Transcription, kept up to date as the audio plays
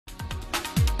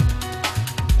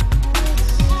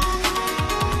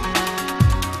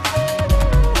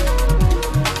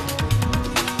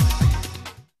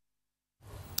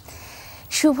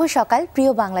শুভ সকাল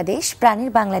প্রিয় বাংলাদেশ,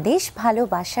 প্রাণের বাংলাদেশ,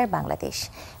 ভালোবাসার বাংলাদেশ।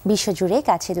 বিশ্বজুড়ে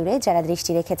কাছে দূরে যারা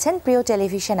দৃষ্টি রেখেছেন প্রিয়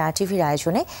টেলিভিশন RTVর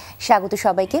আয়োজনে স্বাগত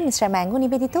সবাইকে মিস্টার ম্যাঙ্গো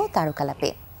নিবেদিত তারকালাপে।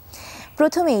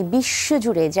 প্রথমেই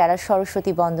বিশ্বজুড়ে যারা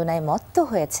সরস্বতী বন্দনায় মত্ত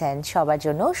হয়েছেন সবার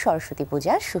জন্য সরস্বতী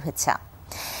পূজার শুভেচ্ছা।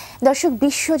 দর্শক,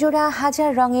 বিশ্বজোড়া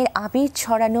হাজার রঙের আবির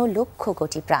ছড়ানো লক্ষ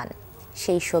কোটি প্রাণ,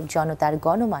 সেই সব জনতার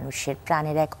গণমানুষের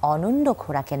প্রাণের এক অনন্য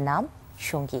খোরাকের নাম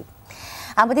সঙ্গীত।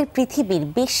 আমাদের পৃথিবীর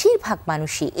বেশিরভাগ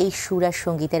মানুষই এই সুর আর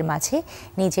সঙ্গীতের মাঝে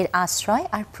নিজের আশ্রয়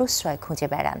আর প্রশ্রয় খুঁজে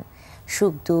বেড়ান।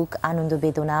 সুখ দুঃখ, আনন্দ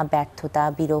বেদনা, ব্যর্থতা,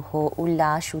 বিরহ,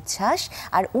 উল্লাস, উচ্ছ্বাস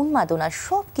আর উন্মাদনা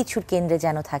সব কিছুর কেন্দ্রে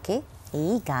যেন থাকে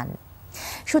এই গান।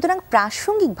 সুতরাং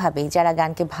প্রাসঙ্গিকভাবে যারা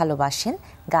গানকে ভালোবাসেন,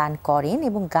 গান করেন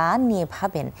এবং গান নিয়ে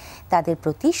ভাবেন, তাদের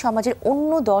প্রতি সমাজের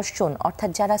অন্য 10 জন অর্থাৎ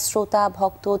যারা শ্রোতা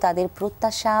ভক্ত, তাদের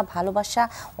প্রত্যাশা ভালোবাসা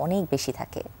অনেক বেশি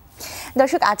থাকে।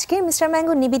 দর্শক, আজকের মিস্টার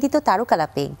ম্যাঙ্গো নিবেদিত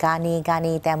তারকালাপে গানে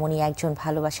গানে তেমনই একজন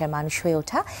ভালোবাসার মানুষ হয়ে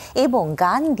ওঠা এবং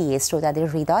গান দিয়ে শ্রোতাদের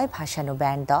হৃদয় ভাসানো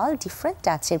ব্যান্ড দল ডিফারেন্ট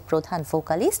টাচের প্রধান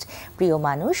ভোকালিস্ট প্রিয়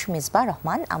মানুষ মেজবা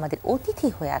রহমান আমাদের অতিথি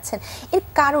হয়ে আছেন। এর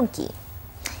কারণ কি?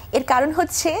 এর কারণ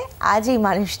হচ্ছে আজ এই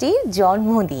মানুষটির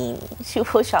জন্মদিন। শুভ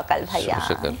সকাল ভাইয়া,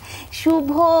 শুভ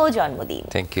জন্মদিন।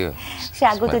 থ্যাংক ইউ,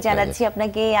 স্বাগত জানাচ্ছি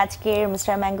আপনাকে আজকের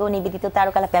মিস্টার ম্যাঙ্গো নিবেদিত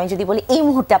তারকালাপে। আমি যদি বলি এই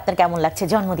মুহূর্তে আপনার কেমন লাগছে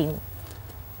জন্মদিন?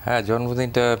 হ্যাঁ,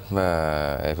 জন্মদিনটা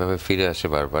এভাবে ফিরে আসে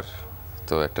বারবার,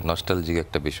 তো একটা নস্টালজিক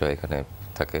একটা বিষয় এখানে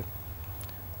থাকে।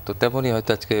 তো তেমনই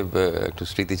হয়তো আজকে একটু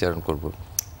স্মৃতিচারণ করব।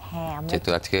 হ্যাঁ, যেহেতু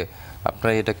আজকে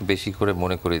আপনারা এটাকে বেশি করে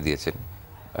মনে করে দিয়েছেন।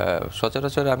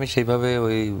 সচরাচর আমি সেইভাবে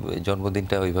ওই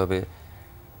জন্মদিনটা ওইভাবে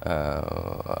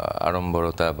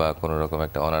আড়ম্বরতা বা কোনো রকম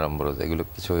একটা অনাড়ম্বরতা এগুলো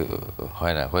কিছু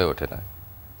হয় না, হয়ে ওঠে না।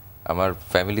 আমার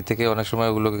ফ্যামিলি থেকে অনেক সময়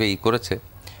ওগুলোকে করেছে,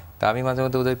 তা আমি মাঝে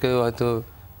মধ্যে ওদেরকে হয়তো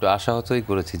আশাহতই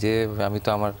করেছি যে আমি তো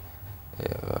আমার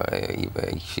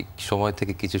সময়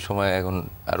থেকে কিছু সময় এখন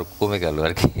আরো কমে গেল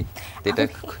আর কি। এটা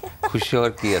খুশি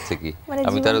হওয়ার কি আছে কি,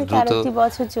 আমি তো আরো দ্রুত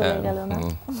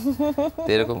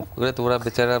এরকম করে তোরা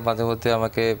বেচারা মাঝে মধ্যে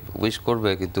আমাকে উইশ করবে,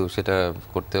 কিন্তু সেটা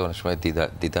করতে অনেক সময়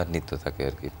দ্বিধান্বিত থাকে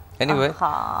আর কি। এনিওয়ে,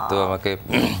 তো আমাকে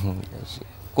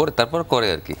করে তারপর করে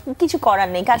আর কি, কিছু করার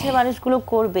নেই, কাছের মানুষগুলো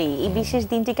করবেই। এই বিশেষ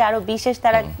দিনটিকে আরো বিশেষ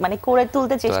তারা মানে করে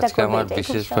তুলতে চেষ্টা করবে। আমার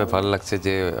বিশেষভাবে ভালো লাগছে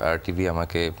যে RTV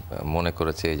আমাকে মনে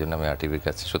করেছে, এই জন্য আমি RTVর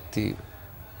কাছে সত্যি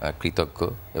কৃতজ্ঞ।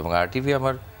 এবং RTV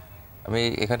আমি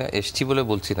এখানে এসছি বলে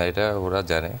বলছি না, এটা ওরা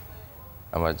জানে।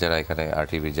 আমার যারা এখানে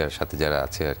RTVর যার সাথে যারা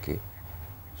আছে আর কি,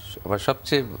 আমার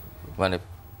সবচেয়ে মানে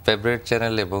ফেভারিট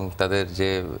চ্যানেল এবং তাদের যে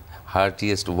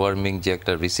হার্টিয়েস্ট ওয়ার্মিং যে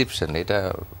একটা রিসিপশন, এটা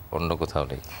অন্য কোথাও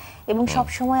নেই। এবং সব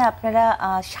সময় আপনারা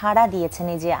সাড়া দিয়েছেন,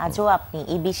 এই যে আজও আপনি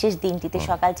এই বিশেষ দিনটিতে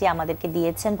সকাল যে আমাদেরকে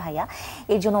দিয়েছেন ভাইয়া,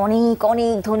 এর জন্য অনেক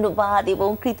অনেক ধন্যবাদ এবং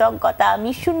কৃতজ্ঞতা। আমি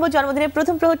শুনবো জন্মদিনের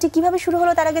প্রথম প্রহরটি কিভাবে শুরু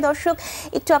হলো। তার আগে দর্শক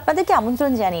একটু আপনাদেরকে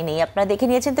আমন্ত্রণ জানিয়ে নেই, আপনারা দেখে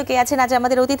নিয়েছেন তো কে আছেন আজ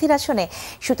আমাদের অতিথির আসনে।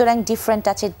 সুতরাং ডিফারেন্ট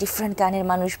টাচের ডিফারেন্ট গানের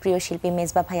মানুষ প্রিয় শিল্পী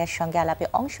মেজবা ভাইয়ার সঙ্গে আলাপে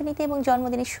অংশ নিতে এবং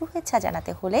জন্মদিনের শুভেচ্ছা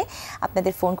জানাতে হলে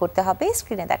আপনাদের ফোন করতে হবে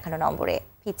স্ক্রিনে দেখানো নম্বরে।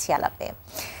 ফিরছি আলাপে।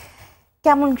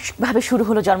 কেমন ভাবে শুরু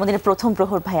হলো জন্মদিনের প্রথম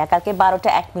প্রহর ভাইয়া? কালকে 12টা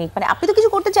 1 মিনিট, মানে আপনি তো কিছু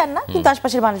করতে চান না, কিন্তু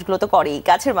আশপাশের মানুষগুলো তো করেই,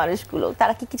 কাছের মানুষগুলো,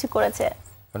 তারা কি কিছু করেছে?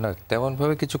 না, তেমন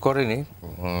ভাবে কিছু করেনি।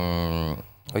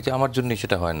 ওই যে আমার জন্যই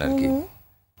সেটা হয় না আর কি।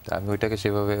 আমি ওইটাকে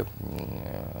সেভাবে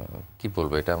কি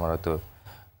বলবো, এটা আমার হয়তো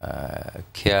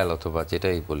খেয়াল অথবা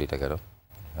যেটাই বলি না কেন,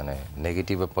 মানে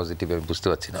নেগেটিভ বা পজিটিভ আমি বুঝতে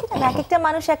পারছি না। এক একটা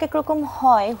মানুষ এক এক রকম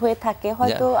হয়ে থাকে।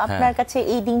 হয়তো আপনার কাছে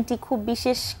এই দিনটি খুব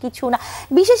বিশেষ কিছু না।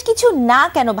 বিশেষ কিছু না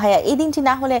কেন ভাইয়া? এই দিনটি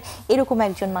না হলে এরকম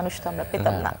একজন মানুষ তো আমরা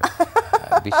পেতাম না।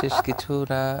 বিশেষ কিছু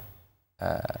না,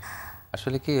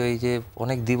 আসলে কি ওই যে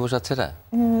অনেক দিবস আছে না,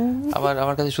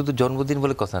 আমার কাছে শুধু জন্মদিন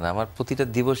বলে কথা না, আমার প্রতিটা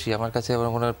দিবসই আমার কাছে আমার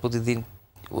মনে হয় প্রতিদিন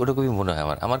ওরকমই মনে হয়।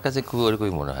 আমার কাছে খুব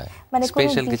ওরকমই মনে হয়, মানে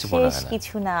স্পেশাল কিছু মনে হয় না,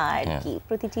 কিছু না আর কি।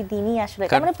 প্রতিটি দিনই আসলে,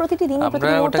 মানে প্রতিটি দিনই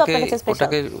প্রতিটি মুহূর্ত আপনার কাছে স্পেশাল।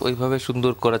 ওটাকে ওইভাবে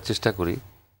সুন্দর করার চেষ্টা করি,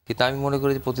 কিন্তু আমি মনে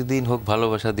করি যে প্রতিদিন হোক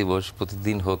ভালোবাসা দিবস,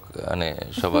 প্রতিদিন হোক মানে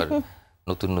সবার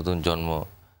নতুন নতুন জন্ম।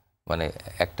 মানে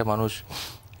একটা মানুষ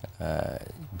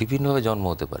বিভিন্নভাবে জন্ম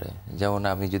হতে পারে। যেমন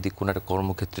আমি যদি কোনো একটা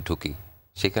কর্মক্ষেত্রে ঢুকি,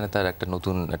 সেখানে তার একটা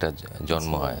নতুন একটা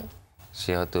জন্ম হয়।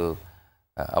 সে হয়তো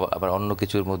আবার অন্য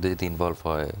কিছুর মধ্যে যদি ইনভলভ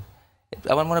হয়,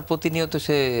 আমার মনে হয় প্রতিনিয়ত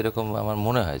সে এরকম, আমার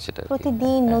মনে হয় সেটা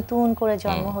প্রতিদিন নতুন করে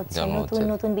জন্ম হচ্ছে, নতুন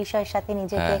নতুন বিষয়ের সাথে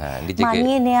নিজেকে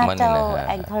মানিয়ে নেওয়াটাও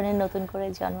এক ধরনের নতুন করে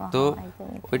জন্ম। তো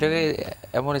ওইটাকে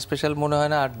এমন স্পেশাল মনে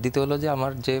হয় না। আর দ্বিতীয় হলো যে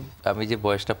আমি যে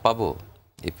বয়সটা পাবো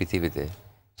এই পৃথিবীতে,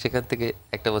 সেখান থেকে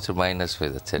একটা বছর মাইনাস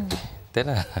হয়ে যাচ্ছে আর কি, তাই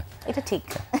না? এটা ঠিক,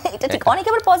 এটা ঠিক। অনেকে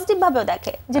আবার পজিটিভ ভাবেও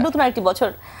দেখে যে নতুন আরেকটি বছর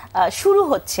শুরু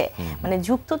হচ্ছে, মানে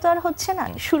যুক্ত তো আর হচ্ছে না,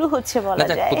 শুরু হচ্ছে বলা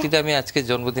যায়। প্রতিটা আমি আজকে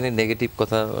জন্মদিনের নেগেটিভ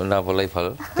কথা না বলাই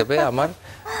ভালো, তবে আমার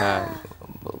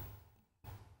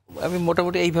আমি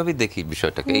মোটামুটি এইভাবেই দেখি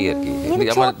বিষয়টাকে, এই আর কি।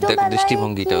 আমার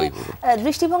দৃষ্টিভঙ্গিটা ওইভাবে।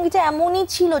 দৃষ্টিভঙ্গিটা এমনই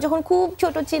ছিল যখন খুব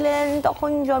ছোট ছিলেন, তখন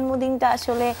জন্মদিনটা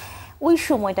আসলে ওই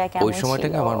সময়টা কেমন ছিল? ওই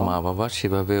সময়টাকে আমার মা বাবা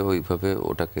সেভাবে ওইভাবে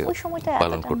ওটাকে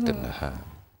পালন করতেন না। হ্যাঁ,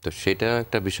 তো সেটা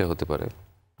একটা বিষয় হতে পারে।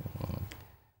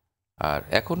 আর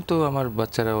এখন তো আমার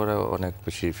বাচ্চারা ওরা অনেক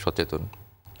বেশি সচেতন,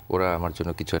 ওরা আমার জন্য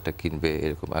কিছু একটা কিনবে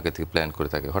এরকম আগে থেকে প্ল্যান করে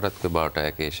থাকে। হঠাৎ করে 12টা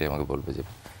একে এসে আমাকে বলবে যে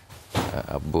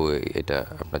আব্বু এটা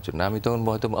আপনার জন্য। আমি তখন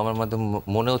হয়তো আমার মাধ্যমে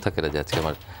মনেও থাকে না যে আজকে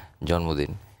আমার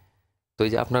জন্মদিন। তো এই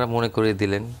যে আপনারা মনে করে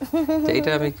দিলেন, এটা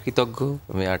আমি কৃতজ্ঞ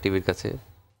আমি RTVর কাছে।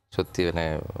 সত্যি মানে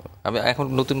আমি এখন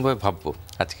নতুনভাবে ভাববো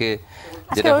আজকে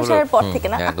যেটা হলো পর থেকে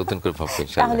না, নতুন করে ভাববো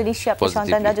ইনশাআল্লাহ। তাহলে নিশ্চয়ই আপনার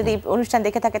সন্তানরা যদি অনুষ্ঠান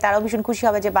দেখে থাকে তারাও ভীষণ খুশি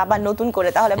হবে যে বাবা নতুন করে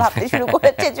তাহলে ভাবতে শুরু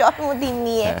করেছে জন্মদিন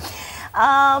নিয়ে।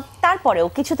 তারপরেও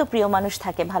কিছু তো প্রিয় মানুষ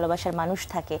থাকে, ভালোবাসার মানুষ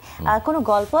থাকে। কোনো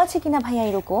গল্প আছে কিনা ভাইয়া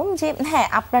এরকম যে হ্যাঁ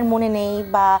আপনার মনে নেই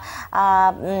বা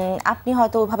আপনি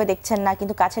হয়তো ওভাবে দেখছেন না,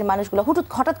 কিন্তু কাছের মানুষগুলো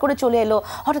হঠাৎ করে চলে এলো,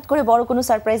 হঠাৎ করে বড় কোনো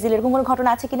সারপ্রাইজ দিল, এরকম কোনো ঘটনা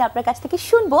আছে কিনা আপনার কাছ থেকে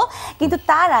শুনবো। কিন্তু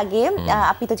তার আগে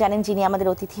আপনি তো জানেন যিনি আমাদের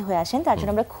অতিথি হয়ে আসেন তার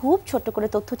জন্য আমরা খুব ছোট্ট করে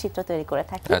তথ্যচিত্র তৈরি করে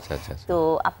থাকি। তো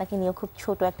আপনাকে নিয়েও খুব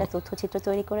ছোট একটা তথ্যচিত্র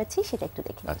তৈরি করেছি, সেটা একটু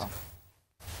দেখে নেব।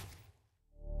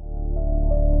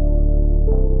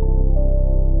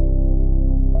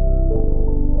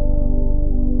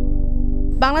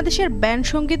 বাংলাদেশের ব্যান্ড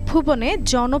সঙ্গীত ভুবনে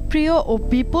জনপ্রিয় ও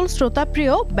বিপুল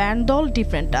শ্রোতাপ্রিয় ব্যান্ড দল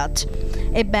ডিফারেন্ট টাচ।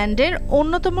 এই ব্যান্ডের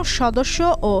অন্যতম সদস্য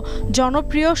ও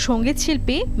জনপ্রিয় সঙ্গীত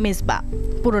শিল্পী মেজবা,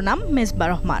 পুরো নাম মেজবা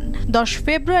রহমান। 10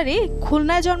 ফেব্রুয়ারি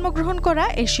খুলনায় জন্মগ্রহণ করা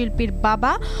এই শিল্পীর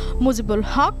বাবা মুজিবুল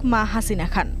হক, মা হাসিনা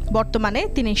খান। বর্তমানে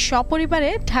তিনি সপরিবারে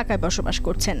ঢাকায় বসবাস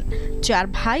করছেন। 4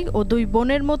 ভাই ও 2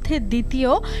 বোনের মধ্যে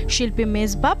দ্বিতীয় শিল্পী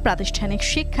মেজবা প্রাতিষ্ঠানিক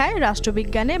শিক্ষায়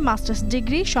রাষ্ট্রবিজ্ঞানে মাস্টার্স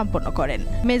ডিগ্রি সম্পন্ন করেন।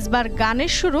 মেজবার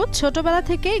গানের শুরু ছোটবেলা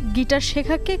থেকে গিটার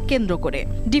শেখাকে কেন্দ্র করে।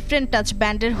 ডিফারেন্ট টাচ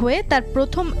ব্যান্ডের হয়ে তার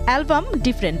প্রথম অ্যালবাম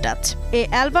ডিফারেন্ট টাচ। এই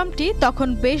অ্যালবামটি তখন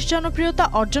বেশ জনপ্রিয়তা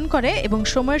অর্জন করে এবং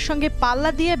সময়ের সঙ্গে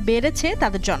পাল্লা দিয়ে বেড়েছে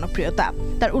তাদের জনপ্রিয়তা।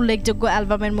 তার উল্লেখযোগ্য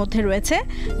অ্যালবামের মধ্যে রয়েছে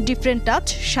ডিফারেন্ট টাচ,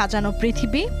 সাজানো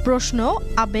পৃথিবী, প্রশ্ন,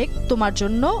 আবেগ, তোমার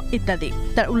জন্য ইত্যাদি।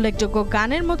 তার উল্লেখযোগ্য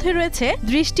গানের মধ্যে রয়েছে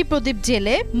দৃষ্টি প্রদীপ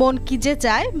জেলে, মন কি যে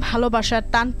চায়, ভালোবাসার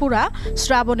তানপুরা,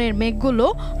 শ্রাবণের মেঘগুলো,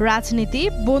 রাজনীতি,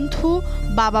 বন্ধু,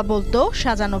 বাবা বলতো,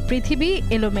 সাজানো পৃথিবী,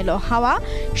 এলোমেলো হাওয়া,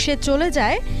 সে চলে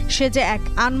যায়, সে যে এক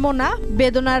আনমনা,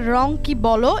 বেদনার রং কি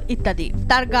বলো ইত্যাদি।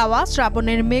 তার গাওয়া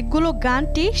শ্রাবণের মেঘগুলো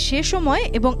গানটি সে সময়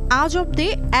এবং আজ অব্দি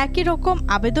একই রকম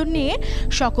আবেদন নিয়ে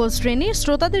সকল শ্রেণীর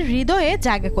শ্রোতাদের হৃদয়ে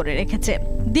জায়গা করে রেখেছে।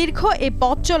 দীর্ঘ এই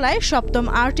পথ চলায় 7ম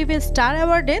RTV স্টার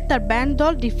অ্যাওয়ার্ডে তার ব্যান্ড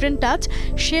দল ডিফারেন্ট টাচ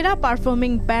সেরা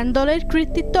পারফর্মিং ব্যান্ড দলের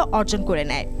কৃতিত্ব অর্জন করে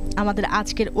নেয়। আমাদের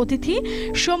আজকের অতিথি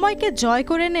সময়কে জয়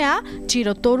করে নেয়া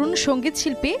চিরতরুণ সঙ্গীত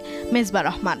শিল্পী মেজবা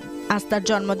রহমান। আজ তার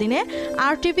জন্মদিনে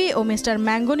RTV ও মিস্টার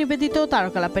ম্যাঙ্গো নিবেদিত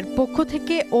তারকালাপের পক্ষ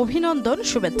থেকে অভিনন্দন,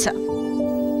 শুভেচ্ছা।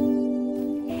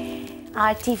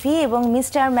 RTV এবং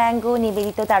মিস্টার ম্যাঙ্গো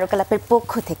নিবেদিত তারকালাপের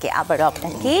পক্ষ থেকে আবারও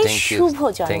আপনাকে শুভ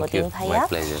জন্মদিন ভাইয়া।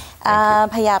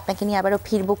 ভাইয়া আপনাকে নিয়ে আবারও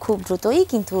ফিরবো খুব দ্রুতই,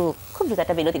 কিন্তু খুব দ্রুত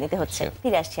একটা বিরতি নিতে হচ্ছে,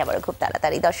 ফিরে আসছি আবারও খুব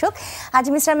তাড়াতাড়ি। দর্শক, আজ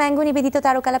মিস্টার ম্যাঙ্গো নিবেদিত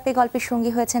তারকালাপে গল্পের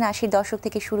সঙ্গী হয়েছেন 80-র দশক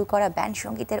থেকে শুরু করা ব্যান্ড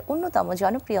সঙ্গীতের অন্যতম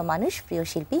জনপ্রিয় মানুষ, প্রিয়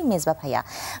শিল্পী মেজবা ভাইয়া।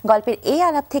 গল্পের এই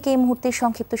আলাপ থেকে এই মুহূর্তের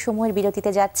সংক্ষিপ্ত সময়ের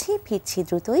বিরতিতে যাচ্ছি, ফিরছি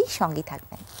দ্রুতই, সঙ্গী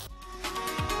থাকবেন।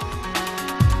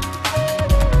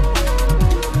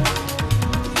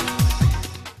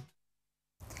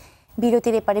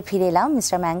 বিরতির এপারে ফিরে এলাম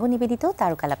মিস্টার ম্যাঙ্গো নিবেদিত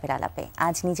তারকালাপের আলাপে।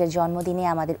 আজ নিজের জন্মদিনে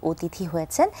আমাদের অতিথি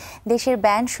হয়েছেন দেশের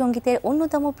ব্যান্ড সঙ্গীতের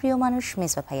অন্যতম প্রিয় মানুষ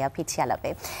মেজবা ভাইয়া। ফিরছি আলাপে।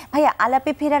 ভাইয়া,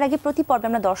 আলাপে ফেরার আগে প্রতি পর্বে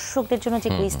আমরা দর্শকদের জন্য যে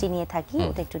কুইজটি নিয়ে থাকি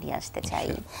ওটা একটু নিয়ে আসতে চাই।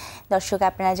 দর্শক,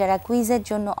 আপনারা যারা কুইজের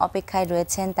জন্য অপেক্ষায়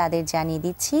রয়েছেন তাদের জানিয়ে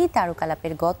দিচ্ছি,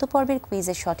 তারকালাপের গত পর্বের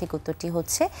কুইজের সঠিক উত্তরটি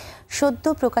হচ্ছে সদ্য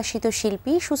প্রকাশিত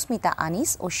শিল্পী সুস্মিতা আনিস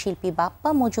ও শিল্পী বাপ্পা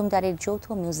মজুমদারের যৌথ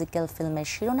মিউজিক্যাল ফিল্মের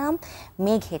শিরোনাম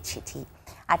মেঘের চিঠি।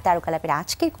 আর তারকালাপের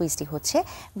আজকের কুইজটি হচ্ছে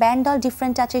ব্যান্ড দল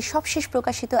ডিফারেন্ট টাচের সবশেষ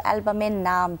প্রকাশিত অ্যালবামের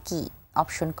নাম কি?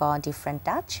 অপশন ক ডিফারেন্ট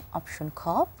টাচ, অপশন খ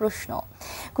প্রশ্ন।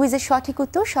 কুইজের সঠিক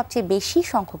উত্তর সবচেয়ে বেশি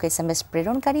সংখ্যক SMS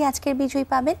প্রেরণকারী আজকের বিজয়ী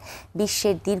পাবেন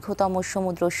বিশ্বের দীর্ঘতম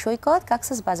সমুদ্র সৈকত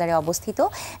কক্সবাজারে অবস্থিত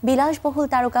বিলাসবহুল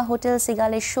তারকা হোটেল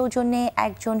সিগালের সৌজন্যে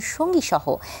একজন সঙ্গী সহ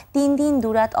 3 দিন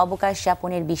দুরাত অবকাশ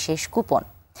যাপনের বিশেষ কুপন।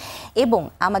 এবং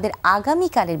আমাদের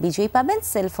আগামীকালের বিজয়ী পাবেন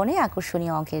সেলফোনে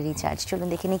আকর্ষণীয় অঙ্কের রিচার্জ। চলুন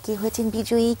দেখে নিই কে হয়েছেন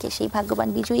বিজয়ী, কে সেই ভাগ্যবান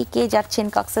বিজয়ী, কে যাচ্ছেন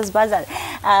কক্সবাজার।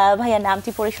 ভাইয়া,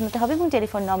 নামটি পড়ে শোনাতে হবে এবং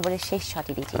টেলিফোন নম্বরের শেষ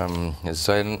 6টি ডিজিট।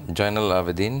 জয়নাল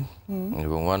আবেদিন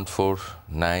এবং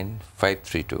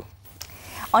 149532।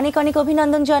 অনেক অনেক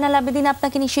অভিনন্দন জয়নাল আবেদিন,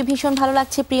 আপনাকে নিশ্চয়ই ভীষণ ভালো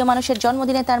লাগছে। প্রিয় মানুষের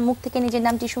জন্মদিনে তার মুখ থেকে নিজের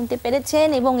নামটি শুনতে পেরেছেন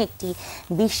এবং একটি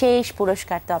বিশেষ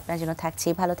পুরস্কার তো আপনার জন্য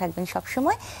থাকছেই। ভালো থাকবেন,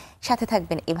 সবসময় সাথে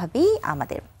থাকবেন এভাবেই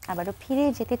আমাদের। আবারও ফিরে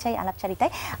যেতে চাই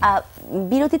আলাপচারিতায়।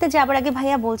 বিরতিতে যাবার আগে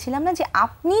ভাইয়া বলছিলাম না যে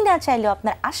আপনি না চাইলেও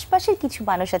আপনার আশপাশের কিছু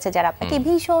মানুষ আছে যারা আপনাকে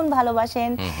ভীষণ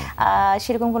ভালোবাসেন,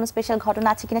 সেরকম কোনো স্পেশাল ঘটনা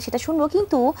আছে কিনা সেটা শুনবো,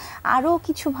 কিন্তু আরো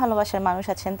কিছু ভালোবাসার মানুষ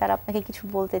আছেন তারা আপনাকে কিছু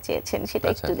বলতে চেয়েছেন, সেটা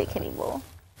একটু দেখে নিব।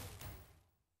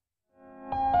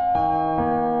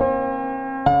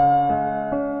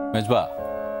 মেজবা,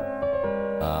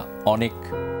 অনেক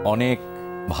অনেক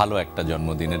ভালো একটা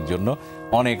জন্মদিনের জন্য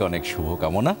অনেক অনেক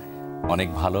শুভকামনা, অনেক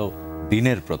ভালো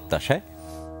দিনের প্রত্যাশায়।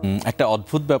 একটা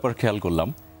অদ্ভুত ব্যাপার খেয়াল করলাম,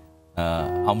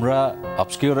 আমরা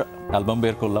অবস্কিউর অ্যালবাম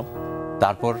বের করলাম,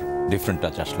 তারপর ডিফারেন্ট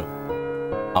টাচ আসলো।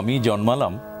 আমি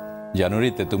জন্মালাম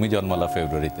জানুয়ারিতে, তুমি জন্মালা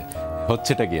ফেব্রুয়ারিতে,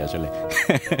 হচ্ছেটা কি আসলে?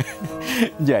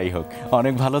 যাই হোক,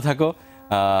 অনেক ভালো থাকো।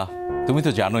 তুমি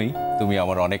তো জানোই তুমি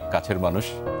আমার অনেক কাছের মানুষ,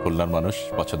 খুলনার মানুষ,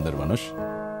 পছন্দের মানুষ।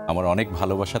 আমার অনেক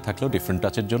ভালোবাসা থাকলেও ডিফারেন্ট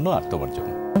টাচের জন্য আর তোমার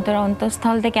জন্য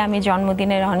অন্তঃস্থল থেকে আমি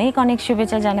জন্মদিনের অনেক অনেক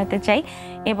শুভেচ্ছা জানাতে চাই।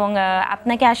 এবং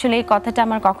আপনাকে আসলে এই কথাটা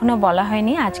আমার কখনো বলা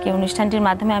হয়নি, আজকে অনুষ্ঠানটির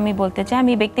মাধ্যমে আমি বলতে চাই।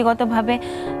 আমি ব্যক্তিগতভাবে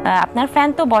আপনার ফ্যান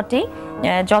তো বটেই,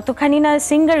 যতখানি না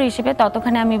সিঙ্গার হিসেবে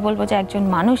ততখানি আমি বলবো যে একজন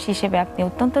মানুষ হিসেবে আপনি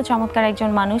অত্যন্ত চমৎকার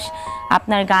একজন মানুষ।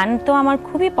 আপনার গান তো আমার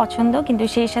খুবই পছন্দ, কিন্তু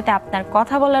সেই সাথে আপনার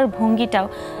কথা বলার ভঙ্গিটাও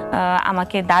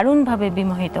আমাকে দারুণভাবে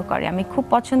বিমোহিত করে। আমি খুব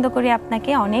পছন্দ করি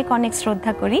আপনাকে, অনেক অনেক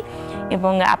শ্রদ্ধা করি,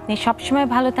 এবং আপনি সবসময়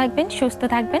ভালো থাকবেন, সুস্থ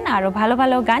থাকবেন। আরও ভালো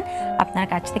ভালো গান আপনার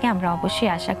কাছ থেকে আমরা অবশ্যই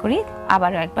আশা করি।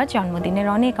 আবারও একবার জন্মদিনের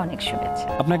অনেক অনেক শুভেচ্ছা।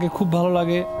 আপনাকে খুব ভালো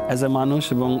লাগে অ্যাজ এ মানুষ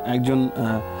এবং একজন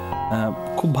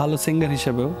খুব ভালো সিঙ্গার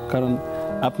হিসেবেও, কারণ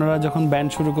আপনারা যখন ব্যান্ড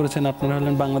শুরু করেছেন আপনারা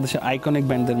হলেন বাংলাদেশের আইকনিক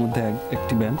ব্যান্ডদের মধ্যে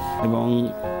একটি ব্যান্ড। এবং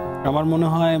আমার মনে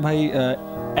হয় ভাই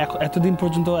এতদিন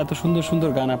পর্যন্ত এত সুন্দর সুন্দর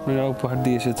গান আপনারা উপহার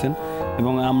দিয়ে এসেছেন,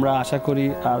 এবং আমরা আশা করি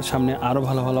সামনে আরও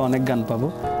ভালো ভালো অনেক গান পাবো,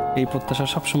 এই প্রত্যাশা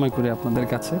সবসময় করি আপনাদের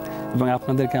কাছে, এবং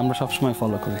আপনাদেরকে আমরা সবসময়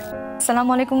ফলো করি।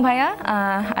 আসসালামু আলাইকুম ভাইয়া,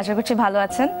 আশা করছি ভালো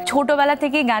আছেন। ছোটবেলা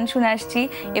থেকেই গান শুনে আসছি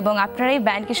এবং আপনারা এই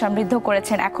ব্যান্ডকে সমৃদ্ধ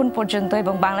করেছেন এখন পর্যন্ত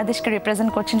এবং বাংলাদেশকে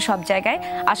রিপ্রেজেন্ট করছেন সব জায়গায়।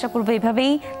 আশা করবো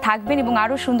এভাবেই থাকবেন এবং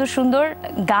আরও সুন্দর সুন্দর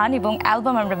গান এবং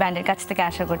অ্যালবাম আমরা ব্যান্ডের কাছ থেকে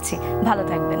আশা করছি। ভালো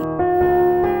থাকবেন।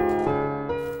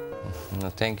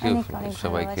 থ্যাংক ইউ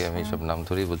সবাইকে। আমি সব নাম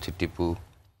ধরেই বলছি, টিপু,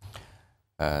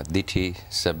 দিঠি,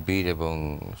 সাব্বির এবং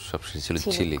সবশেষে ছিল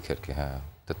ঝিলিক আর কি। হ্যাঁ,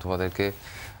 তো তোমাদেরকে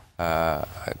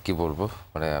কি বলবো,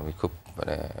 মানে আমি খুব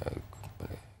মানে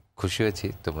খুশি হয়েছি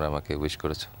তোমরা আমাকে উইশ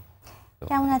করেছো।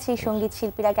 কেমন আছে এই সঙ্গীত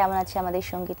শিল্পীরা, কেমন আছে আমাদের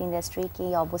সঙ্গীত ইন্ডাস্ট্রি, কি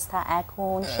অবস্থা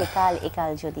এখন, সেকাল একাল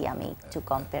যদি আমি একটু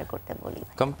কম্পেয়ার করতে বলি?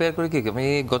 কম্পেয়ার করে কি, আমি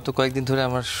গত কয়েকদিন ধরে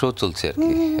আমার শো চলছে আর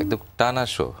কি, একদম টানা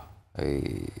শো, এই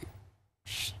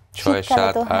 6,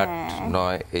 7, 8,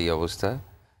 9 এই অবস্থা,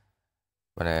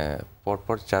 মানে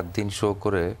পরপর 4 দিন শো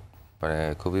করে মানে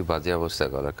খুবই বাজে অবস্থা,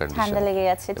 গলার কন্ডিশন, ঠান্ডা লেগে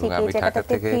যাচ্ছে। ঠিক এই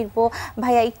জায়গাটাতে ফিরবো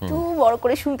ভাইয়া, একটু বড়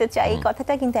করে শুনতে চাই এই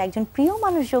কথাটা, কিন্তু একজন প্রিয়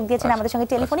মানুষ যোগ দিয়েছেন আমাদের সঙ্গে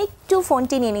টেলিফোনে, একটু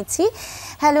ফোনটি নিয়ে নিচ্ছি।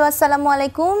 হ্যালো, আসসালামু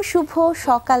আলাইকুম, শুভ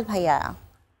সকাল ভাইয়া।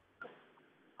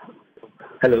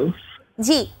 হ্যালো,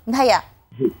 জি ভাইয়া,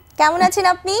 কেমন আছেন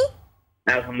আপনি?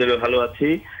 আলহামদুলিল্লাহ ভালো আছি।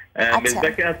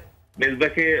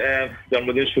 মেজবাকে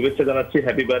জন্মদিনের শুভেচ্ছা জানাচ্ছি,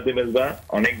 হ্যাপি বার্থডে মেজবা,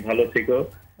 অনেক ভালো থেকো।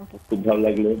 খুব ভালো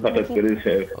লাগলো হঠাৎ করে।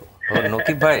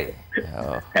 নকিব ভাই,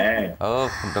 হ্যাঁ, ও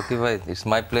নকিব ভাই, ইটস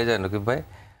মাই প্লেজার। নকিব ভাই,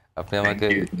 আপনি আমাকে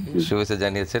শুভেচ্ছা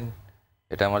জানিয়েছেন,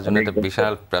 এটা আমার জন্য একটা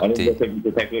বিশাল প্রাপ্তি।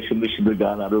 সুন্দর সুন্দর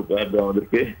গান আরো উপহার দাও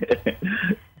আমাদেরকে।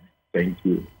 Thank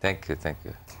you, thank you, thank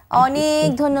you, অনেক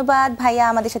ধন্যবাদ ভাইয়া,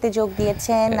 আমাদের সাথে যোগ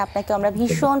দিয়েছেন। আপনাকে আমরা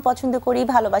ভীষণ পছন্দ করি,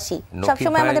 ভালোবাসি,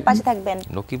 সবসময় আমাদের পাশে থাকবেন।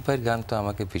 নকিব ভাইয়ের গান তো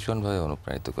আমাকে ভীষণভাবে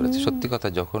অনুপ্রাণিত করেছে। সত্যি কথা,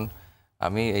 যখন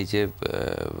আমি এই যে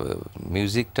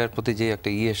মিউজিকটার প্রতি যে একটা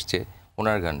এসছে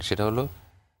ওনার গান, সেটা হলো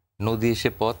নদী এসে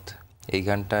পথ। এই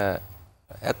গানটা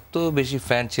এত বেশি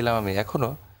ফ্যান ছিলাম আমি, এখনো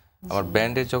আমার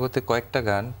ব্যান্ডের জগতে কয়েকটা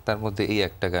গান, তার মধ্যে এই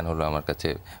একটা গান হলো আমার কাছে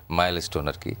মাইলস্টোন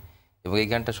আর কি। এবং এই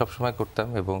গানটা সবসময় করতাম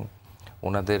এবং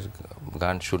ওনাদের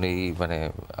গান শুনেই মানে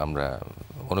আমরা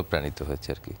অনুপ্রাণিত হয়েছে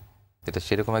আর কি। এটা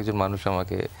সেরকম একজন মানুষ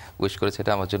আমাকে উইশ করেছে,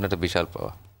 এটা আমার জন্য একটা বিশাল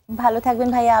পাওয়া। ভালো থাকবেন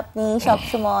ভাইয়া, আপনি সব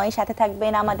সময় সাথে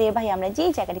থাকবেন আমাদের। ভাই, আমরা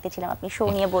যেই জায়গাটিতে ছিলাম, আপনি শো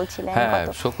নিয়ে বলছিলেন। হ্যাঁ,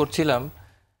 শো করছিলাম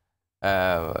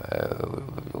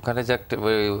ওখানে, যে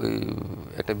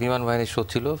একটা বিমান বাহিনীর শো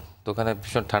ছিল, তো ওখানে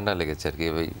ভীষণ ঠান্ডা লেগেছে আর কি।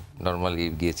 ওই নর্মালি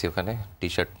গিয়েছি ওখানে,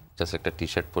 টি-শার্ট, জাস্ট একটা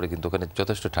টি-শার্ট পরে, কিন্তু ওখানে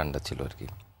যথেষ্ট ঠান্ডা ছিল আর কি।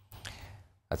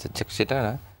 আচ্ছা, সেটা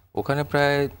না, ওখানে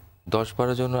প্রায়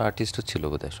 10-12 জন আর্টিস্টও ছিল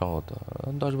বোধহয়, সম্ভবত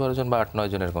 10-12 জন বা 8-9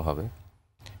 জন এরকম হবে।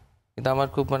 কিন্তু আমার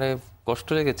খুব মানে কষ্ট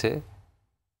লেগেছে,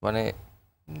 মানে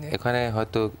এখানে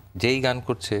হয়তো যেই গান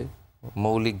করছে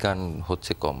মৌলিক গান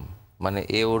হচ্ছে কম, মানে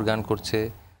ওর গান করছে,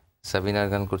 সাবিনার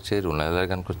গান করছে, রুনালার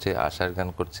গান করছে, আশার গান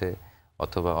করছে,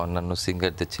 অথবা অন্যান্য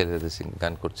সিঙ্গারদের ছেলেদের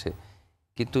গান করছে,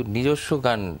 কিন্তু নিজস্ব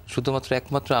গান শুধুমাত্র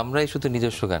একমাত্র আমরাই শুধু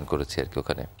নিজস্ব গান করেছি আর কি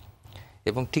ওখানে।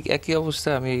 এবং ঠিক একই অবস্থা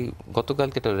আমি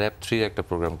গতকালকে একটা র্যাপ 3 একটা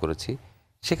প্রোগ্রাম করেছি,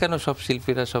 সেখানেও সব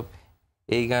শিল্পীরা সব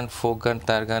এই গান, ফোক গান,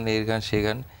 তার গান, এর গান, সে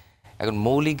গান। এখন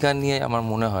মৌলিক গান নিয়ে আমার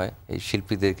মনে হয় এই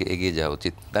শিল্পীদেরকে এগিয়ে যাওয়া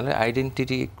উচিত, তাহলে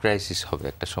আইডেন্টিটি ক্রাইসিস হবে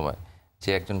একটা সময়। যে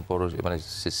একজন বড় মানে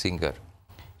সিঙ্গার,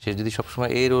 সে যদি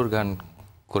সবসময় এর ওর গান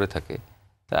করে থাকে,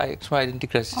 তাই এক সময় আইডেন্টিটি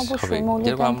ক্রাইসিস হবে।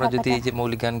 যেরকম আমরা যদি এই যে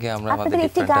মৌলিক গানকে আমরা আমাদের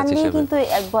ডিফারেন্ট আছে হিসেবে কিন্তু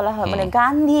বলা হয়, মানে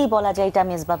গান দিয়েই বলা যায় এটা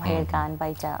মেজবা ভাইয়ের গান বা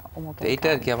এটা অমুকের, এইটা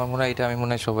আর কি আমার মনে হয়। এটা আমি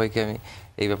মনে হয় সবাইকে আমি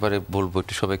এই ব্যাপারে বলবো,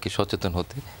 একটু সবাইকে সচেতন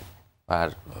হতে। আর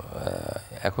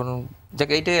এখন যাক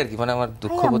এইটাই আর কি, মানে আমার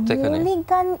দুঃখ বোধ এখানে। মৌলিক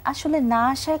গান আসলে না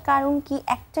আসার কারণ কি,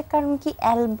 একটা কারণ কি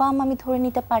অ্যালবাম আমি ধরে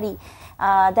নিতে পারি,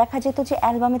 দেখা যেত যে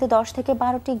অ্যালবামে তো 10 থেকে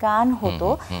 12টি গান হতো,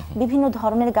 বিভিন্ন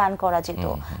ধরনের গান করা যেত,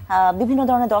 বিভিন্ন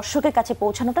ধরনের দর্শকের কাছে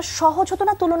পৌঁছানোটা সহজ হতো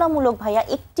না তুলনামূলক ভাইয়া।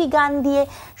 একটি গান দিয়ে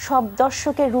সব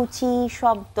দর্শকের রুচি,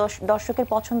 সব দর্শকের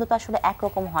পছন্দ তো আসলে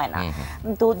একরকম হয় না।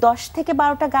 তো 10 থেকে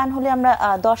 12টা গান হলে আমরা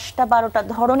 10টা 12টা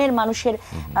ধরনের মানুষের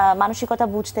মানসিকতা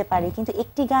বুঝতে পারি, কিন্তু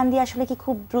একটি গান দিয়ে আসলে কি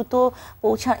খুব দ্রুত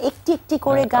পৌঁছানো, একটি একটি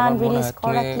করে গান রিলিজ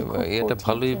করা কি খুব এটা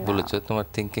ভালোই বলেছো, তোমার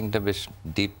থিংকিংটা বেশ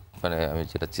ডিপ, মানে আমি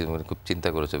যেটা খুব চিন্তা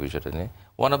করেছো বিষয়টা নিয়ে,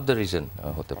 ওয়ান অফ দ্য রিজন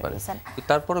হতে পারে।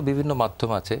 তারপরে বিভিন্ন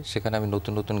মাধ্যম আছে, সেখানে আমি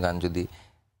নতুন নতুন গান যদি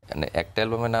মানে একটা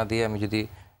অ্যালবামে না দিয়ে আমি যদি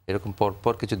এরকম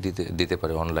পরপর কিছু দিতে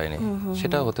পারি অনলাইনে,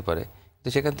 সেটাও হতে পারে। তো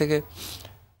সেখান থেকে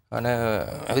মানে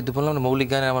আমি তো বললাম মৌলিক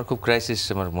গানে আমার খুব ক্রাইসিস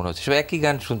আমার মনে হচ্ছে। সব একই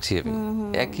গান শুনছি আমি,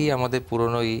 একই আমাদের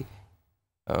পুরনোই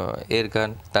এর গান,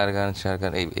 তার গান, সার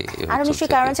গান, এই আরো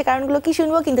নিশ্চয়ই কারণ আছে, কারণগুলো কি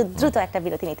শুনবো, কিন্তু দ্রুত একটা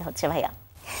বিরতি নিতে হচ্ছে ভাইয়া।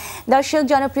 দর্শক,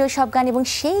 জনপ্রিয় সব গান এবং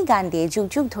সেই গান দিয়ে যুগ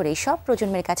যুগ ধরে সব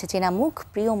প্রজন্মের কাছে চেনা মুখ,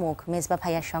 প্রিয় মুখ মেজবা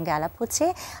ভাইয়ার সঙ্গে আলাপ হচ্ছে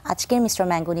আজকের মিস্টার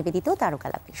ম্যাঙ্গো নিবেদিত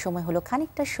তারকালাপে। সময় হলো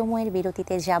খানিকটা সময়ের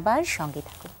বিরতিতে যাবার, সঙ্গে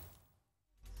থাকুন।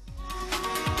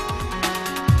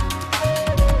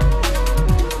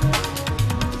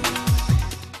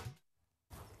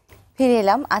 ফিরে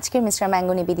এলাম আজকের মিস্টার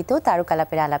ম্যাঙ্গো নিবেদিত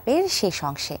তারকালাপের আলাপের শেষ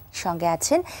অংশে। সঙ্গে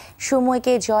আছেন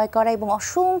সময়কে জয় করা এবং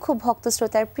অসংখ্য ভক্ত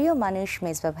শ্রোতার প্রিয় মানুষ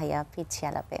মেজবা ভাইয়া। ফিরছি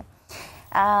আলাপে।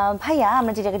 ভাইয়া,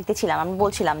 আমরা যে জায়গাটিতে ছিলাম, আমি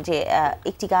বলছিলাম যে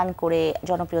একটি গান করে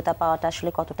জনপ্রিয়তা পাওয়াটা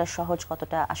আসলে কতটা সহজ,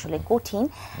 কতটা আসলে কঠিন।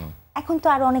 এখন তো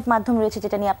আরো অনেক মাধ্যম রয়েছে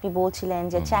যেটা নিয়ে আপনি বলছিলেন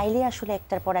যে চাইলে আসলে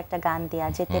একটার পর একটা গান দেওয়া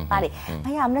যেতে পারে।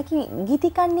 ভাইয়া, আমরা কি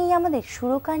গীতিকার নেই, আমাদের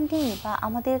সুরকার নেই, বা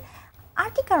আমাদের আর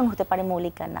কি কারণ হতে পারে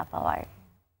মৌলিক গান না পাওয়ার?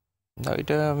 না,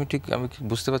 এটা আমি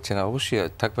বুঝতে পারছি না। অবশ্যই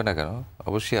থাকবে না কেন,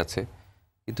 অবশ্যই আছে,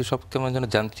 কিন্তু সব কেমন যেন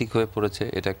যান্ত্রিক হয়ে পড়েছে,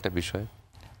 এটা একটা বিষয়।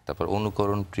 তারপর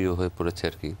অনুকরণ প্রিয় হয়ে পড়েছে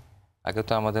আর কি। আগে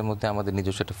তো আমাদের মধ্যে আমাদের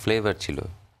নিজস্ব একটা ফ্লেভার ছিল,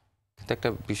 কিন্তু একটা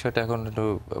বিষয়টা এখন একটু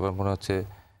আমার মনে হচ্ছে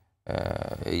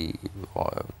এই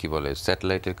কি বলে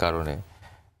স্যাটেলাইটের কারণে,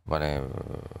 মানে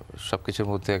সব কিছুর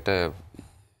মধ্যে একটা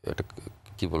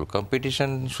কি বলবো কম্পিটিশন,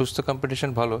 সুস্থ কম্পিটিশন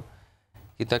ভালো,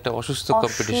 কিন্তু একটা অসুস্থ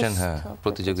কম্পিটিশন, হ্যাঁ,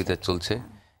 প্রতিযোগিতা চলছে।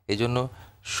 এই জন্য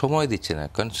সময় দিচ্ছে না,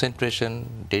 কনসেন্ট্রেশন,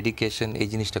 ডেডিকেশন, এই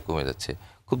জিনিসটা কমে যাচ্ছে।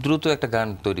 খুব দ্রুত একটা গান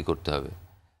তৈরি করতে হবে,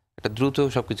 এটা দ্রুত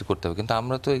সব কিছু করতে হবে, কিন্তু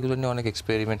আমরা তো এগুলো নিয়ে অনেক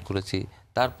এক্সপেরিমেন্ট করেছি,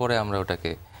 তারপরে আমরা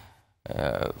ওটাকে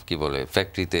কি বলে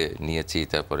ফ্যাক্টরিতে নিয়েছি,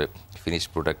 তারপরে ফিনিশ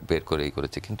প্রোডাক্ট বের করে এই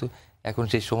করেছি, কিন্তু এখন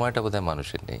সেই সময়টা বোধহয়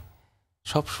মানুষের নেই।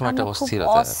 সব সময়টা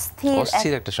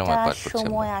অস্থির একটা সময় পার করছি,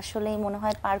 সময় আসলেই মনে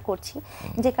হয় পার করছি,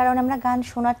 যে কারণে আমরা গান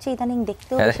শোনার চেয়ে ইদানিং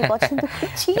দেখতেও বেশি পছন্দ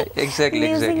করছি। এক্স্যাক্টলি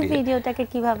ভিডিওটাকে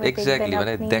কিভাবে দেখবেন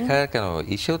মানে দেখা কেন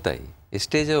ইসেও তাই,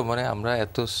 স্টেজেও মানে আমরা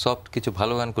এত সফট কিছু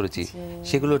ভালো গান করেছি,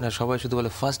 সেগুলো না সবাই শুধু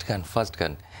বলে ফার্স্ট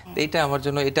গান। এইটা আমার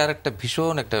জন্য এটা আর একটা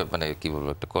ভীষণ একটা মানে কি বলবো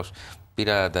একটা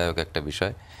পীড়াদায়ক একটা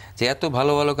বিষয়, যে এত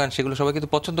ভালো ভালো গান সেগুলো সবাই কিন্তু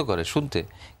পছন্দ করে শুনতে,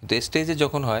 কিন্তু স্টেজে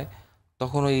যখন হয়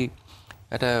তখন ওই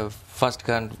একটা ফার্স্ট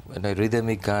গান,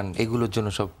 রিদমিক গান, এগুলোর জন্য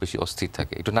সব বেশি অস্থির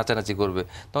থাকে, একটু নাচানাচি করবে,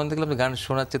 তখন দেখলাম গান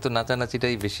শোনাচ্ছে তো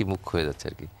নাচানাচিটাই বেশি মুখ্য হয়ে যাচ্ছে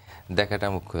আর কি, দেখাটা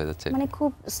মুখ্য হয়ে যাচ্ছে। মানে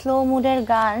খুব স্লো মুডের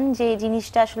গান, যে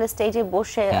জিনিসটা আসলে স্টেজে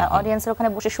বসে অডিয়েন্সের ওখানে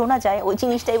বসে শোনা যায়, ওই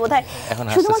জিনিসটাই বোধহয়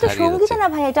শুধুমাত্র সঙ্গীতে না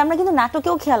ভাই, এটা আমরা কিন্তু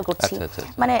নাটকেও খেয়াল করছি।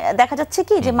 মানে দেখা যাচ্ছে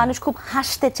কি যে মানুষ খুব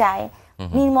হাসতে চায়,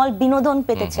 নির্মল বিনোদন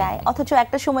পেতে চায়, অথচ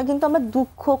একটা সময় কিন্তু আমরা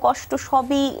দুঃখ কষ্ট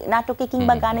সবই নাটকে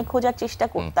কিংবা গানে খোঁজার চেষ্টা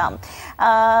করতাম।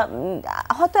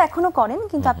 হয়তো এখনো করেন,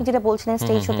 কিন্তু আপনি যেটা বলছিলেন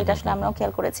স্টেজ শোতে, এটা আসলে আমরাও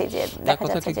খেয়াল করেছি যে দেখা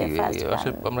যাচ্ছে যে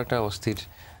আমরা একটা অস্থির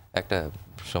একটা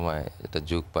সময়, একটা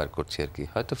যুগ পার করছি আর কি।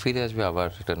 হয়তো ফিরে আসবে আবার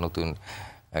একটা নতুন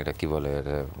একটা কি বলে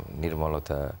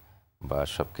নির্মলতা বা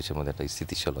সবকিছুর মধ্যে একটা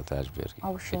স্থিতিশীলতা আসবে আর কি,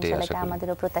 এটাই আশা করি।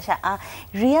 আমাদেরও প্রত্যাশা।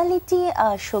 রিয়েলিটি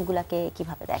শোগুলাকে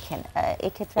কিভাবে দেখেন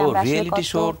এক্ষেত্রে? আমরা রিয়েলিটি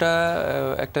শোটা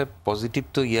একটা পজিটিভ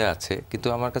তো আছে, কিন্তু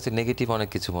আমার কাছে নেগেটিভ অনেক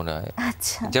কিছু মনে হয়।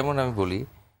 আচ্ছা, যেমন আমি বলি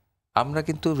আমরা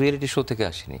কিন্তু রিয়েলিটি শো থেকে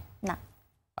আসিনি না,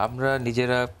 আমরা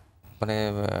নিজেরা মানে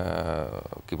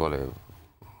কি বলে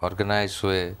অর্গানাইজ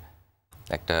হয়ে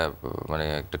একটা মানে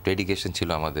একটা ডেডিকেশন ছিল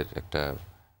আমাদের, একটা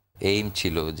এইম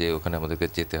ছিল যে ওখানে আমাদেরকে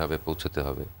যেতে হবে, পৌঁছতে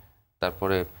হবে।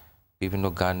 তারপরে বিভিন্ন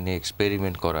গান নিয়ে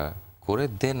এক্সপেরিমেন্ট করে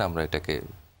দেন আমরা এটাকে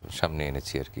সামনে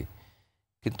এনেছি আর কি।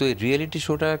 কিন্তু এই রিয়েলিটি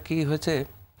শোটা কি হয়েছে,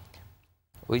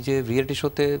 ওই যে রিয়েলিটি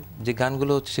শোতে যে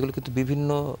গানগুলো হচ্ছে সেগুলো কিন্তু বিভিন্ন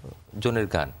জনের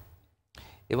গান,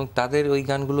 এবং তাদের ওই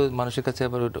গানগুলো মানুষের কাছে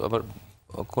আবার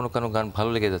কোনো গান ভালো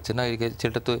লেগে যাচ্ছে না।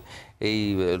 সেটা তো এই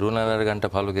রোনালার গানটা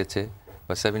ভালো গেছে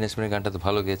বা সাবিনা ইয়াসমিনের গানটা তো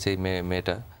ভালো গেছে এই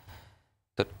মেয়েটা,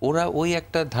 তো ওরা ওই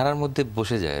একটা ধারার মধ্যে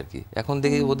বসে যায় আর কি। এখন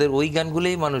দেখি ওদের ওই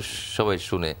গানগুলোই মানুষ সবাই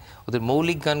শুনে, ওদের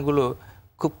মৌলিক গানগুলো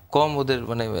খুব কম ওদের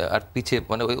মানে আর পিছিয়ে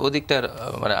মানে ওদিকটা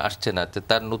মানে আসছে না।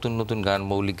 তার নতুন নতুন গান,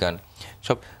 মৌলিক গান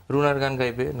সব রুনার গান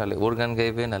গাইবে, নাহলে ওর গান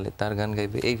গাইবে, নাহলে তার গান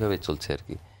গাইবে, এইভাবে চলছে আর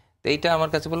কি। এইটা আমার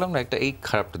কাছে বললাম না একটা এই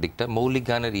খারাপটা দিকটা, মৌলিক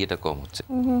গানের ইয়েটা কম হচ্ছে।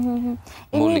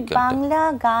 বাংলা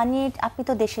গানের আপনি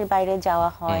তো দেশের বাইরে যাওয়া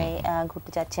হয়,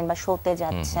 ঘুরতে যাচ্ছেন বা শোতে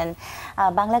যাচ্ছেন,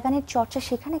 বাংলা গানের চর্চা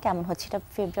সেখানে কেমন হচ্ছে? এটা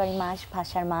ফেব্রুয়ারি মাস,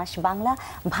 ভাষার মাস, বাংলা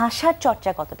ভাষার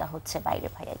চর্চা কতটা হচ্ছে বাইরে?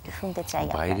 ভাইয়া একটু শুনতে চাই।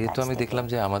 বাইরে তো আমি দেখলাম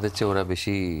যে আমাদের চেয়ে ওরা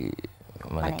বেশি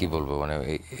মানে কি বলবো মানে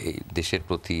এই দেশের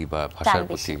প্রতি বা ভাষার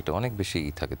প্রতি এটা অনেক বেশি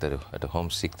থাকে, তাদের একটা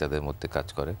হোমসিক তাদের মধ্যে কাজ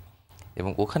করে,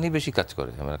 এবং ওখানেই বেশি কাজ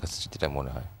করে আমার কাছে যেটা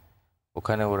মনে হয়।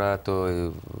 ওখানে ওরা তো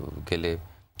গেলে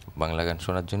বাংলা গান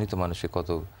শোনার জন্যই তো মানুষে কত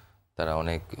তারা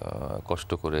অনেক কষ্ট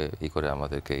করে করে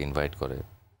আমাদেরকে ইনভাইট করে।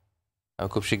 আমি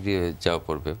খুব শীঘ্রই যাওয়া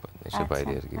পড়বে দেশের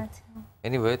বাইরে আর কি।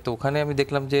 এনিওয়ে, তো ওখানে আমি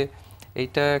দেখলাম যে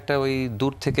এইটা একটা ওই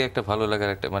দূর থেকে একটা ভালো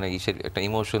লাগার একটা মানে একটা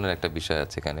ইমোশনের একটা বিষয়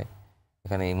আছে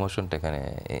এখানে ইমোশনটা এখানে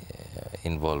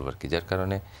ইনভলভ আর কি, যার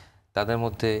কারণে তাদের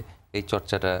মধ্যে এই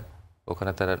চর্চাটা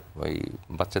ওখানে তারা ওই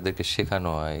বাচ্চাদেরকে শেখানো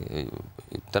হয়।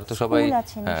 তারা তো সবাই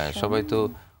সবাই তো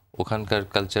ওখানকার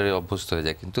কালচারে অভ্যস্ত হয়ে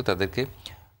যায়, কিন্তু তাদেরকে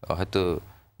হয়তো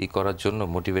করার জন্য,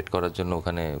 মোটিভেট করার জন্য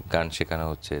ওখানে গান শেখানো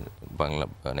হচ্ছে, বাংলা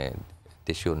মানে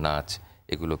দেশীয় নাচ,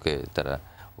 এগুলোকে তারা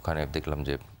ওখানে দেখলাম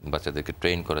যে বাচ্চাদেরকে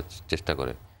ট্রেন করার চেষ্টা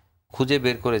করে, খুঁজে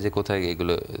বের করে যে কোথায়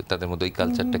এগুলো তাদের মধ্যে ওই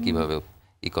কালচারটা কীভাবে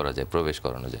করা যায়, প্রবেশ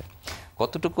করানো যায়।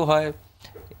 কতটুকু হয়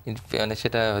মানে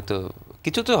সেটা হয়তো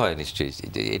কিছু তো হয় নিশ্চয়ই,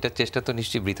 এটা চেষ্টা তো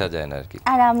নিশ্চয়ই বৃথা যায় না আর কি।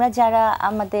 আর আমরা যারা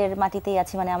আমাদের মাটিতেই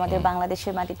আছি, মানে আমাদের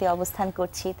বাংলাদেশের মাটিতে অবস্থান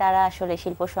করছি, তারা আসলে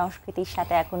শিল্প সংস্কৃতির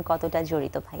সাথে এখন কতটা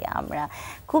জড়িত ভাইয়া? আমরা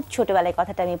খুব ছোটবেলায়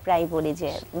কথাটা আমি প্রায় বলি যে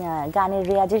গানের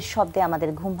রেয়াজের শব্দে আমাদের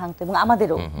ঘুম ভাঙতো, এবং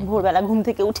আমাদেরও ভোরবেলা ঘুম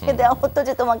থেকে উঠে দেওয়া হতো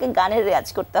যে তোমাকে গানের রেয়াজ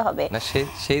করতে হবে। না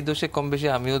সেই দোষে কম বেশি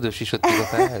আমিও দোষী, সত্যি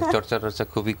কথা। চর্চা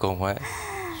খুবই কম হয়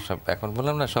এখন,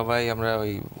 বললাম না সবাই আমরা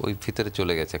ওই ভিতরে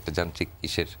চলে গেছে, একটা যান্ত্রিক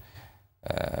ইসের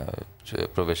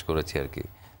প্রবেশ করেছি আর কি।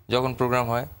 যখন প্রোগ্রাম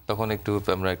হয় তখন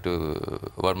আমরা একটু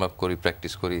ওয়ার্ম আপ করি,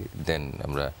 প্র্যাকটিস করি, দেন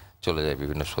আমরা চলে যাই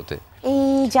বিভিন্ন শোতে। এই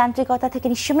যান্ত্রিকতা থেকে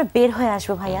নিশ্চয়ই আমরা বের হয়ে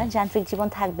আসবো ভাইয়া, যান্ত্রিক জীবন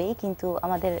থাকবেই, কিন্তু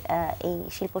আমাদের এই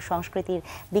শিল্প সংস্কৃতির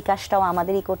বিকাশটাও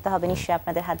আমাদেরই করতে হবে। নিশ্চয়ই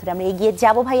আপনাদের হাত ধরে আমরা এগিয়ে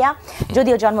যাব ভাইয়া।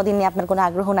 যদিও জন্মদিন নিয়ে আপনার কোনো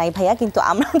আগ্রহ নাই ভাইয়া, কিন্তু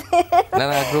আমাদের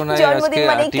আগ্রহ নাই, জন্মদিন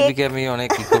মানে টিভিকে আমি অনেক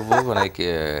কি করব, মানে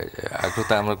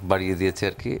আগ্রহটা আমরা বাড়িয়ে দিয়েছি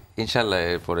আর কি। ইনশাআল্লাহ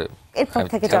এরপর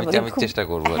থেকে আমি চেষ্টা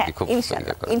করব আর কি, খুব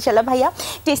ইনশাআল্লাহ। ভাইয়া,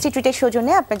 টেস্টি ট্রিটের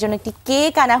সৌজন্যে আপনার জন্য একটি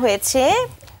কেক আনা হয়েছে।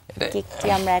 কেকটি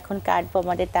আমরা এখন কাটবো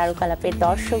আমাদের তারকালাপের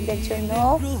দর্শকদের জন্য।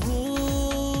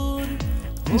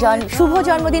 শুভ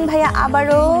জন্মদিন ভাইয়া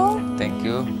আবারও। Thank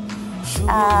you.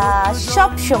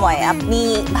 সব সময় আপনি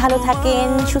ভালো থাকেন,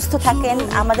 সুস্থ থাকেন,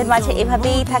 আমাদের মাঝে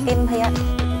এভাবেই থাকেন ভাইয়া,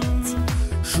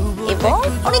 এবং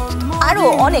আরো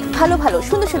অনেক ভালো ভালো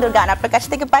সুন্দর সুন্দর গান আপনার কাছ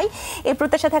থেকে পাই, এই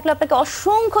প্রত্যাশা থাকলে আপনাকে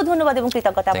অসংখ্য ধন্যবাদ এবং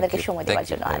কৃতজ্ঞতা আমাদেরকে সময় দেওয়ার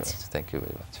জন্য আজ। Thank you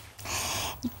very much.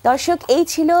 দর্শক, এই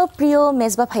ছিল প্রিয়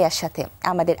মেজবা ভাইয়ার সাথে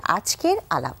আমাদের আজকের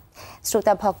আলাপ।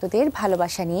 শ্রোতা ভক্তদের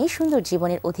ভালোবাসা নিয়ে সুন্দর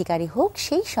জীবনের অধিকারী হোক,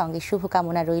 সেই সঙ্গে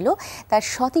শুভকামনা রইল তার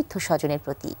সতীর্থ স্বজনের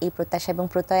প্রতি। এই প্রত্যাশা এবং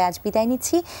প্রত্যয় আজ বিদায়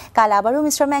নিচ্ছি। কাল আবারও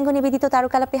মিস্টার ম্যাঙ্গো নিবেদিত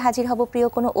তারকালাপে হাজির হব প্রিয়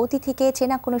কোনো অতিথিকে,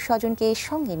 চেনা কোনো স্বজনকে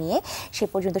সঙ্গে নিয়ে। সে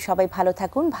পর্যন্ত সবাই ভালো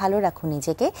থাকুন, ভালো রাখুন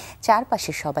নিজেকে,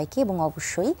 চারপাশের সবাইকে, এবং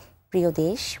অবশ্যই প্রিয়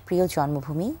দেশ, প্রিয়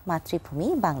জন্মভূমি, মাতৃভূমি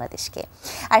বাংলাদেশকে।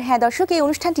 আর হ্যাঁ দর্শক, এই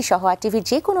অনুষ্ঠানটি সহ RTV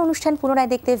যে কোনো অনুষ্ঠান পুনরায়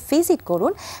দেখতে ভিজিট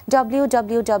করুন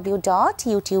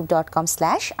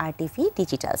www.youtube.com/RTV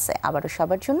Digitals। আবারও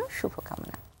সবার জন্য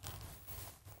শুভকামনা।